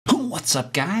What's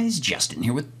up guys, Justin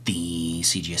here with the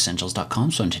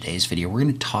CGEssentials.com. So in today's video, we're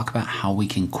going to talk about how we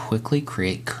can quickly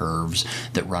create curves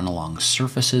that run along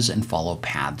surfaces and follow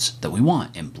paths that we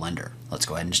want in Blender. Let's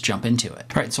go ahead and just jump into it.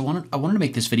 All right, so I wanted to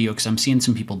make this video because I'm seeing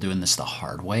some people doing this the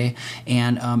hard way,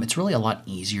 and it's really a lot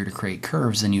easier to create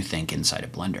curves than you think inside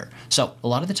of Blender. So a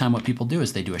lot of the time what people do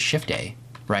is they do a Shift-A,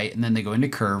 right? And then they go into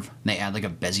curve, and they add like a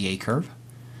Bezier curve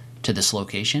to this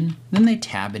location, then they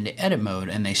tab into edit mode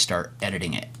and they start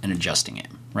editing it and adjusting it,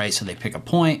 right? So they pick a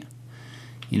point,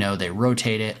 they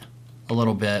rotate it a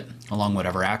little bit along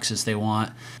whatever axis they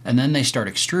want, and then they start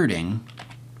extruding,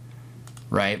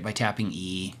 right, by tapping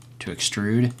E to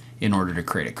extrude in order to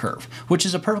create a curve, which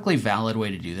is a perfectly valid way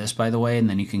to do this, by the way, and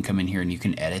then you can come in here and you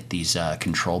can edit these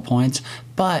control points,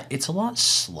 but it's a lot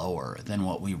slower than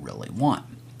what we really want.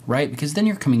 Right? Because then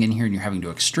you're coming in here and you're having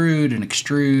to extrude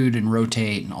and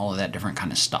rotate and all of that different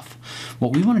kind of stuff.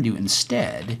 What we want to do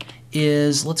instead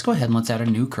is let's go ahead and let's add a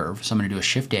new curve. So I'm going to do a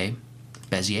Shift-A,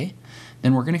 Bezier.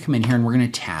 Then we're going to come in here and we're going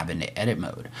to tab into edit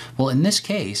mode. Well, in this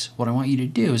case, what I want you to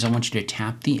do is I want you to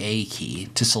tap the A key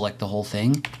to select the whole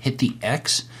thing, hit the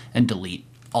X and delete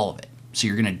all of it. So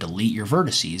you're going to delete your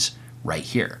vertices right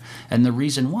here. And the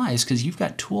reason why is because you've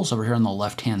got tools over here on the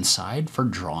left-hand side for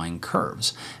drawing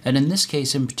curves. And in this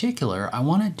case in particular, I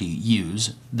wanted to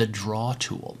use the draw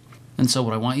tool. And so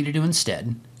what I want you to do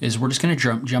instead is we're just going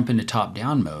to jump into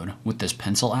top-down mode with this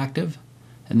pencil active,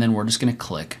 and then we're just going to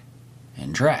click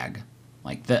and drag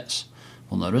like this.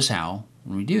 Well, notice how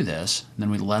when we do this, and then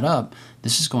we let up,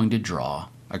 this is going to draw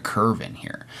a curve in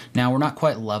here. Now we're not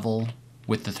quite level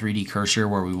with the 3D cursor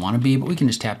where we want to be, but we can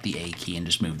just tap the A key and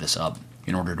just move this up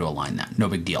in order to align that. No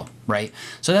big deal, right?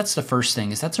 So that's the first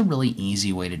thing, is that's a really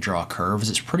easy way to draw curves.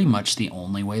 It's pretty much the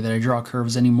only way that I draw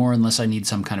curves anymore, unless I need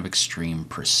some kind of extreme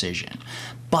precision.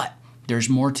 But there's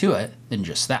more to it than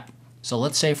just that. So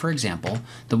let's say, for example,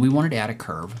 that we wanted to add a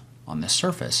curve on this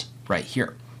surface right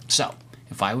here. So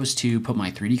if I was to put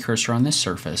my 3D cursor on this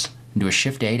surface and do a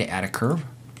Shift-A to add a curve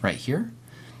right here,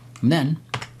 and then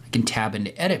can tab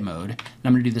into edit mode, and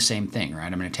I'm going to do the same thing, right?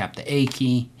 I'm going to tap the A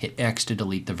key, hit X to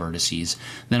delete the vertices,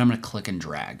 then I'm going to click and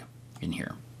drag in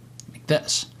here, like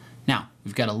this. Now,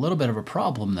 we've got a little bit of a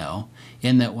problem though,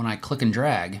 in that when I click and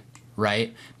drag,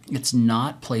 right, it's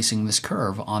not placing this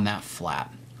curve on that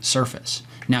flat surface.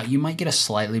 Now, you might get a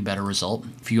slightly better result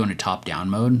if you go into top-down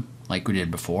mode, like we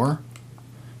did before,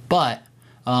 but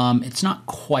it's not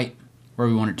quite where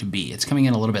we want it to be. It's coming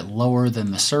in a little bit lower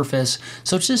than the surface,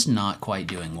 so it's just not quite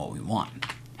doing what we want.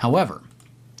 However,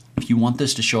 if you want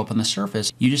this to show up on the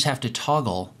surface, you just have to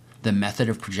toggle the method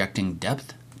of projecting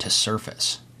depth to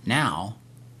surface. Now,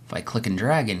 if I click and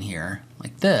drag in here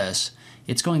like this,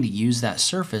 it's going to use that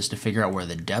surface to figure out where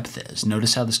the depth is.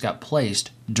 Notice how this got placed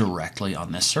directly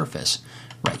on this surface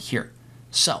right here.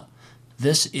 So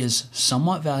this is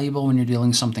somewhat valuable when you're dealing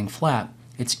with something flat.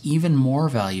 It's even more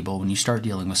valuable when you start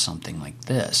dealing with something like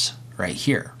this right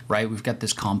here, right? We've got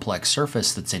this complex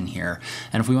surface that's in here,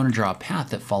 and if we want to draw a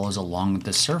path that follows along with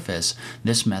this surface,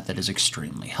 this method is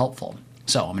extremely helpful.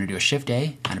 So I'm going to do a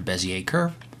Shift-A and a Bezier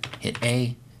curve, hit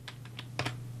A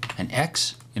and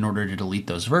X in order to delete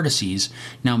those vertices.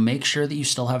 Now make sure that you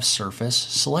still have surface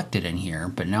selected in here,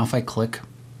 but now if I click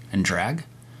and drag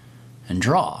and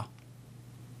draw,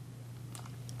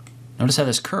 notice how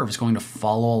this curve is going to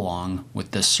follow along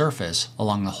with this surface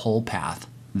along the whole path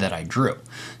that I drew.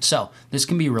 So this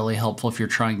can be really helpful if you're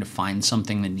trying to find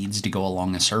something that needs to go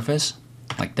along a surface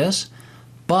like this,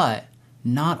 but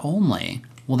not only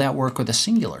will that work with a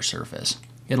singular surface,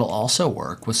 it'll also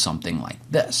work with something like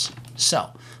this. So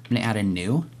I'm going to add a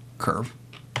new curve,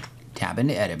 tab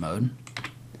into edit mode,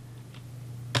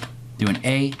 do an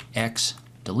A, X,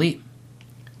 delete,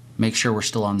 make sure we're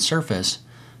still on surface,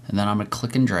 and then I'm going to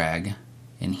click and drag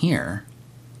in here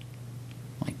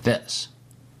like this.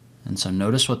 And so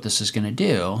notice what this is going to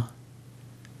do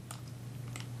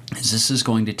is this is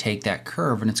going to take that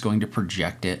curve and it's going to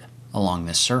project it along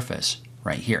this surface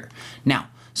right here. Now,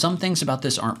 some things about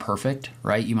this aren't perfect,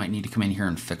 right? You might need to come in here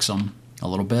and fix them a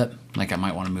little bit. Like I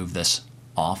might want to move this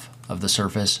off of the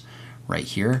surface right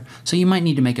here. So you might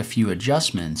need to make a few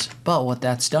adjustments, but what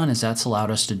that's done is that's allowed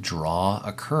us to draw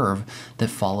a curve that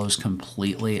follows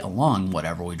completely along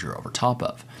whatever we drew over top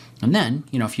of. And then,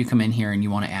 if you come in here and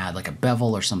you want to add like a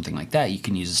bevel or something like that, you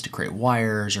can use this to create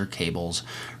wires or cables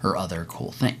or other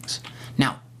cool things.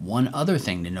 Now, one other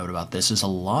thing to note about this is a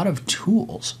lot of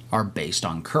tools are based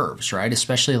on curves, right?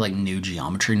 Especially like new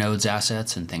geometry nodes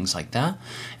assets and things like that.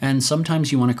 And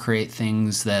sometimes you want to create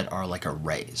things that are like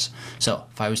arrays. So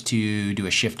if I was to do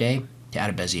a Shift-A to add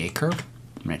a Bezier curve,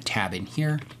 I'm going to tab in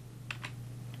here,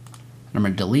 and I'm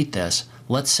going to delete this.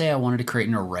 let's say I wanted to create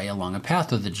an array along a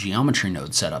path with the geometry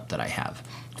node setup that I have.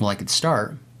 Well, I could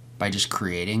start by just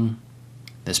creating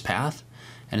this path,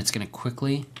 and it's going to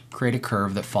quickly create a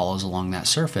curve that follows along that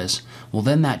surface. Well,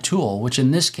 then that tool, which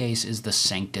in this case is the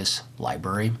Sanctus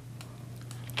library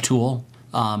tool,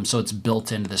 so it's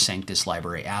built into the Sanctus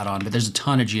library add-on, but there's a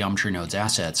ton of geometry nodes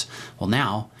assets. Well,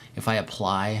 now if I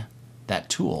apply that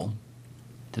tool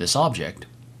to this object,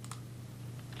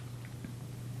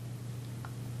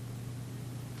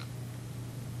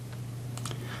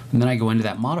 and then I go into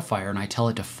that modifier and I tell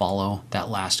it to follow that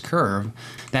last curve.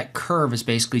 That curve is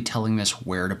basically telling this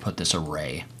where to put this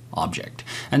array object.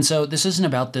 And so this isn't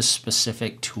about this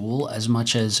specific tool as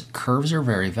much as curves are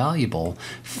very valuable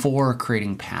for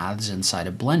creating paths inside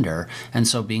of Blender. And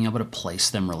so being able to place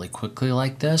them really quickly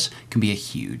like this can be a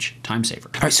huge time saver.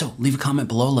 All right, so leave a comment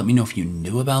below. Let me know if you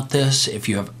knew about this. If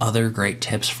you have other great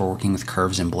tips for working with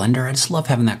curves in Blender, I just love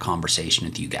having that conversation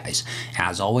with you guys.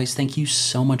 As always, thank you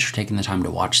so much for taking the time to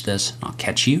watch this. I'll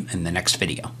catch you in the next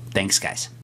video. Thanks, guys.